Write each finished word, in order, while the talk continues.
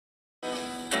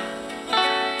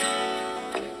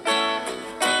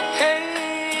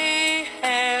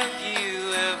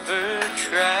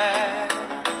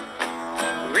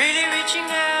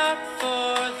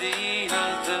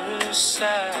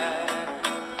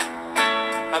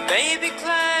maybe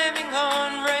climbing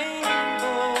on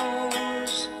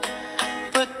rainbows,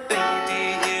 but baby,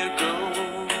 here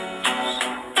goes.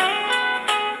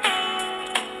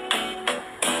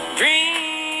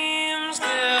 Dreams,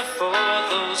 they're for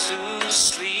those who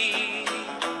sleep.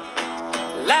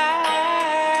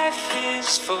 Life is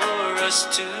for us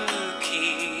to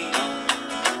keep.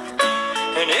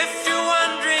 And if you're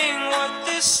wondering what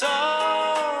this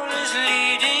all is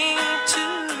leading to,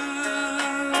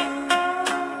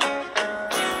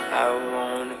 I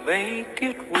wanna make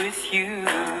it with you.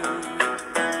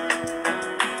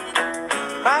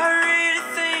 I really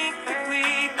think that we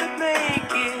could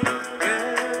make it,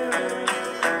 girl.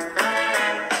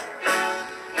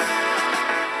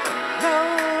 No,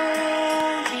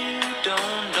 you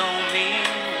don't know me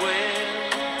well,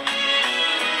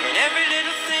 and every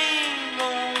little thing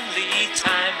only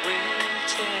time will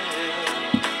tell.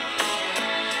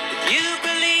 If you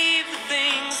believe the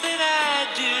things that I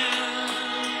do,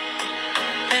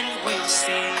 and we'll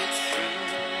see it through.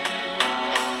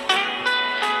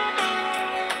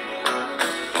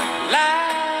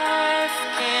 Life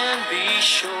can be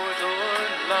short or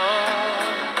long.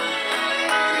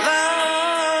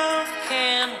 Love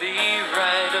can be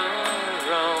right or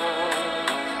wrong.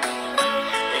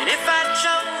 And if I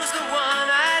chose the one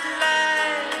I'd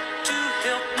like to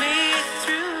help me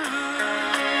through,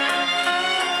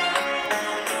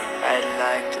 I'd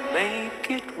like to make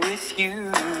it with you.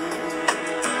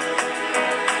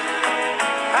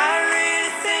 I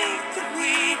really think that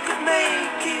we could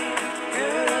make it,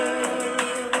 girl.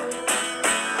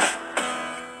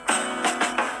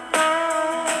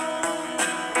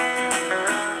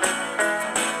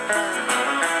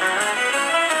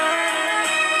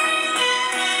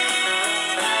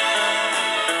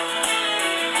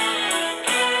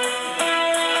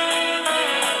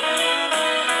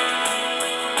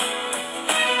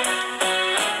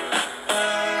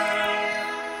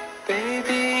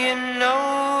 Baby, you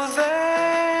know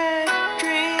that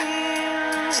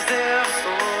dreams, they're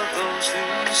for those who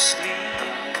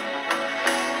sleep.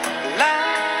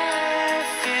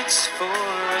 Life, it's for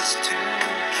us to